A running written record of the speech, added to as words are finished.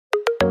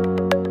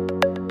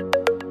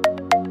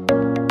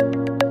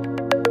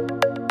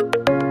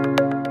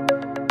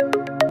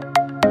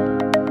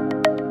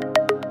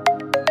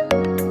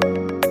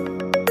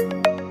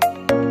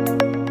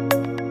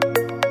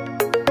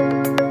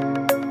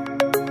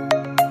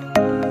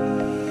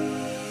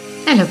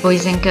Hello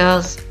boys and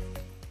girls.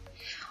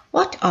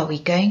 What are we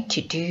going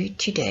to do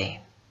today?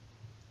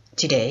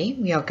 Today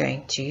we are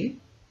going to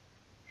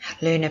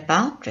learn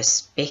about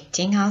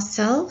respecting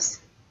ourselves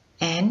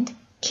and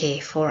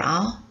care for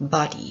our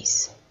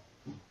bodies.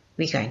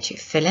 We're going to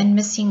fill in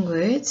missing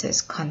words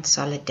as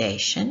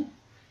consolidation,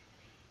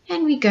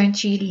 and we're going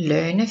to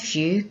learn a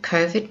few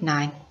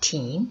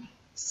COVID-19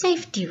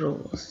 safety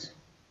rules.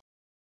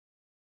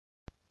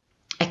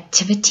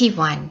 Activity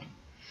 1.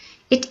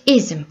 It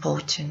is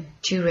important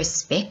to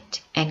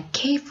respect and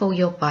care for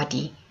your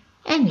body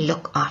and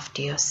look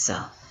after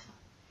yourself.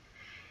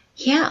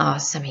 Here are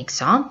some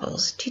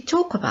examples to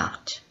talk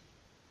about.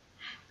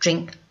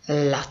 Drink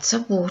lots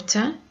of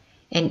water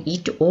and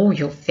eat all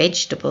your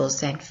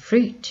vegetables and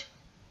fruit.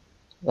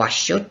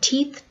 Wash your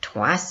teeth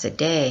twice a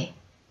day.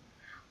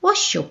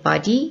 Wash your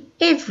body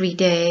every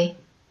day.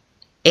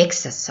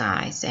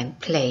 Exercise and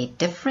play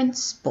different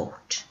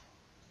sport.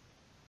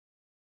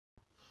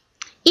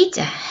 Eat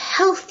a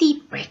healthy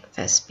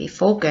breakfast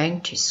before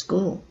going to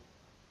school.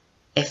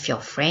 If your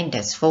friend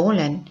has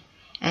fallen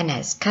and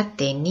has cut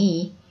their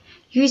knee,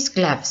 use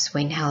gloves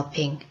when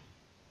helping.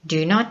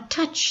 Do not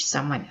touch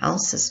someone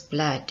else's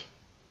blood.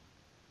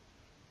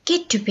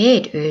 Get to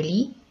bed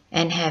early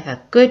and have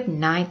a good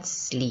night's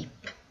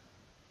sleep.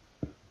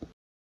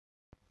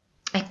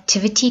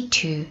 Activity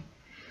 2.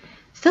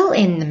 Fill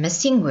in the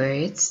missing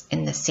words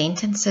in the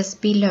sentences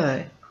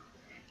below.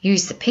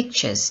 Use the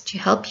pictures to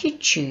help you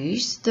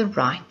choose the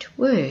right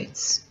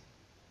words.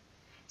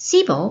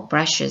 Sibyl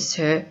brushes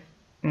her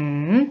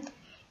in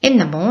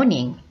the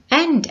morning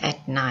and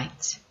at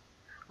night.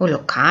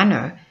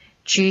 Ulukano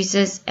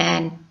chooses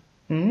an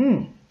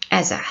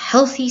as a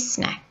healthy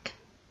snack.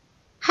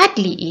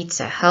 Hadley eats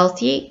a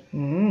healthy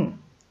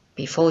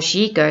before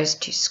she goes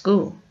to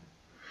school.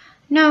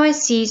 Noah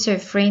sees her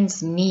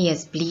friend's knee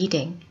is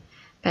bleeding,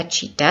 but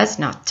she does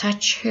not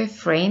touch her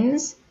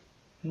friend's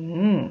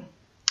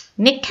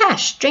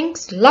Nikash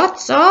drinks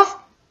lots of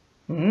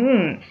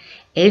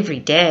every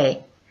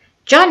day.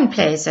 John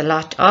plays a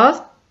lot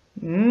of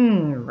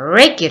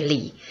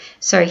regularly,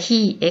 so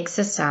he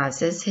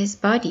exercises his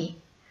body.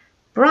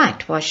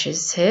 Bright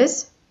washes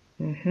his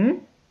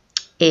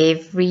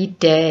every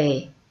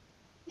day.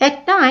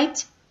 At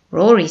night,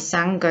 Rory's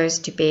son goes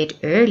to bed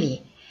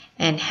early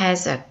and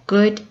has a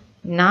good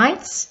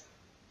night's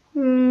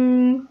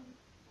Well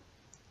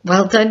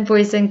done,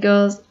 boys and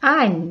girls.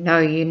 I know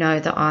you know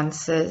the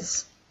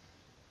answers.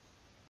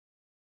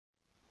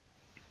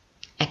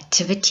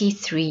 Activity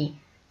 3.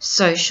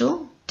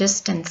 Social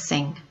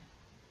distancing.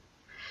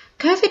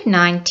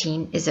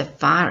 COVID-19 is a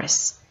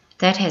virus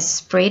that has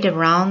spread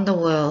around the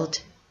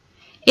world.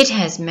 It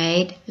has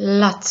made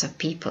lots of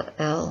people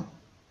ill.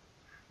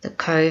 The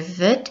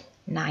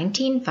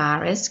COVID-19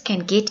 virus can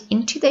get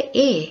into the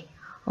air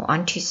or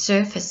onto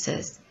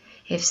surfaces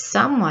if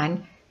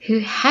someone who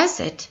has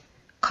it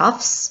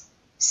coughs,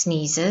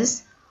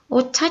 sneezes,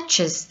 or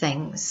touches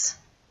things.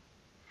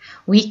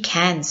 We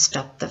can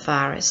stop the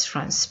virus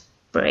from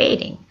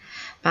spreading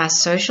by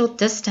social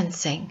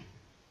distancing.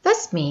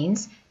 This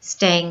means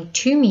staying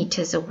 2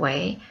 meters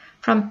away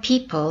from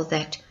people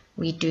that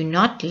we do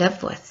not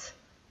live with.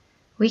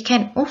 We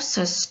can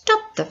also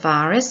stop the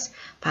virus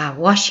by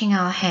washing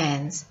our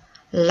hands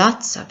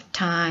lots of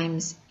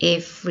times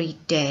every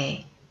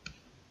day.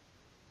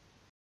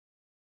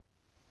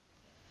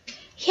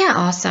 Here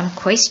are some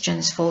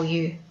questions for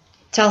you.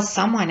 Tell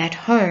someone at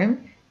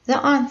home the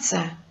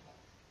answer.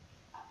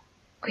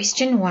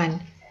 Question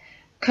 1.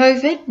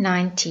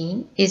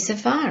 COVID-19 is a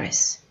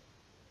virus.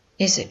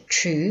 Is it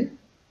true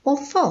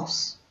or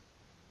false?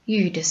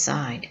 You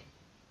decide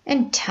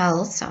and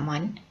tell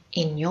someone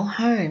in your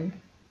home.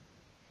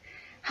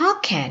 How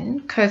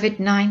can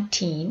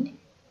COVID-19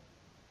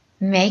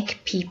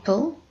 make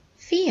people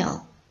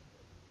feel?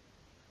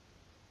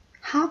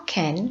 How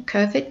can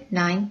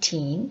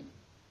COVID-19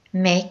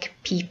 make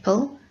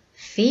people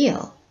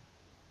feel?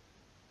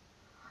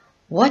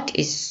 What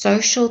is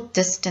social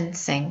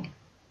distancing?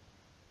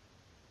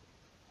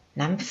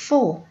 Number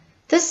 4.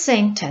 This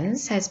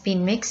sentence has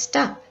been mixed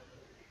up.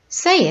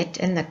 Say it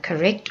in the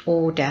correct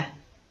order.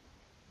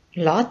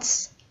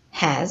 Lots,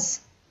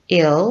 has,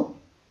 ill,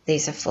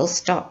 there's a full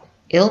stop.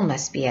 Ill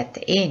must be at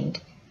the end.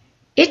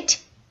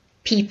 It,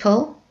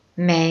 people,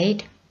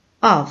 made,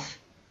 of.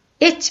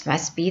 It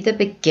must be the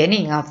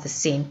beginning of the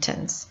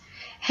sentence.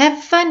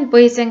 Have fun,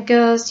 boys and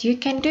girls. You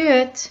can do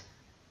it.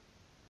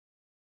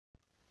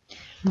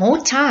 More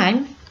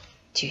time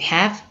to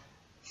have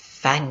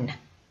fun.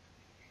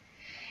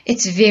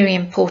 It's very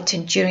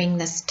important during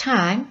this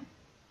time,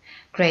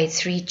 grade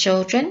 3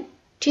 children,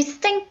 to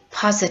think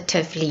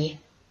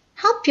positively.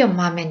 Help your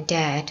mum and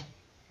dad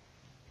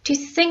to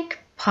think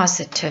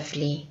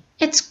positively.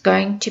 It's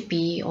going to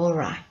be all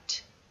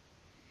right.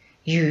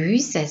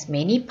 Use as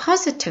many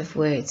positive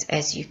words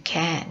as you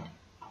can.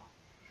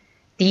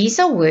 These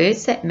are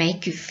words that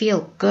make you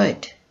feel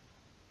good.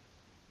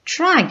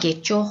 Try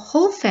get your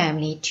whole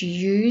family to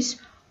use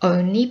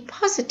only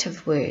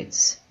positive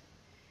words.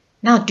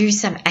 Now do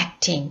some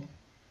acting.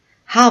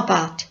 How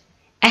about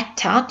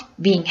act out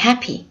being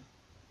happy?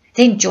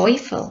 then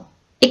joyful,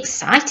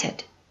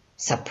 excited,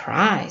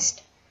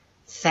 surprised,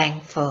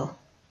 thankful.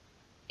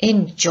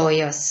 Enjoy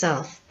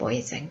yourself,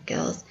 boys and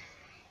girls,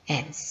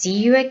 and see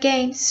you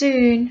again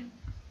soon.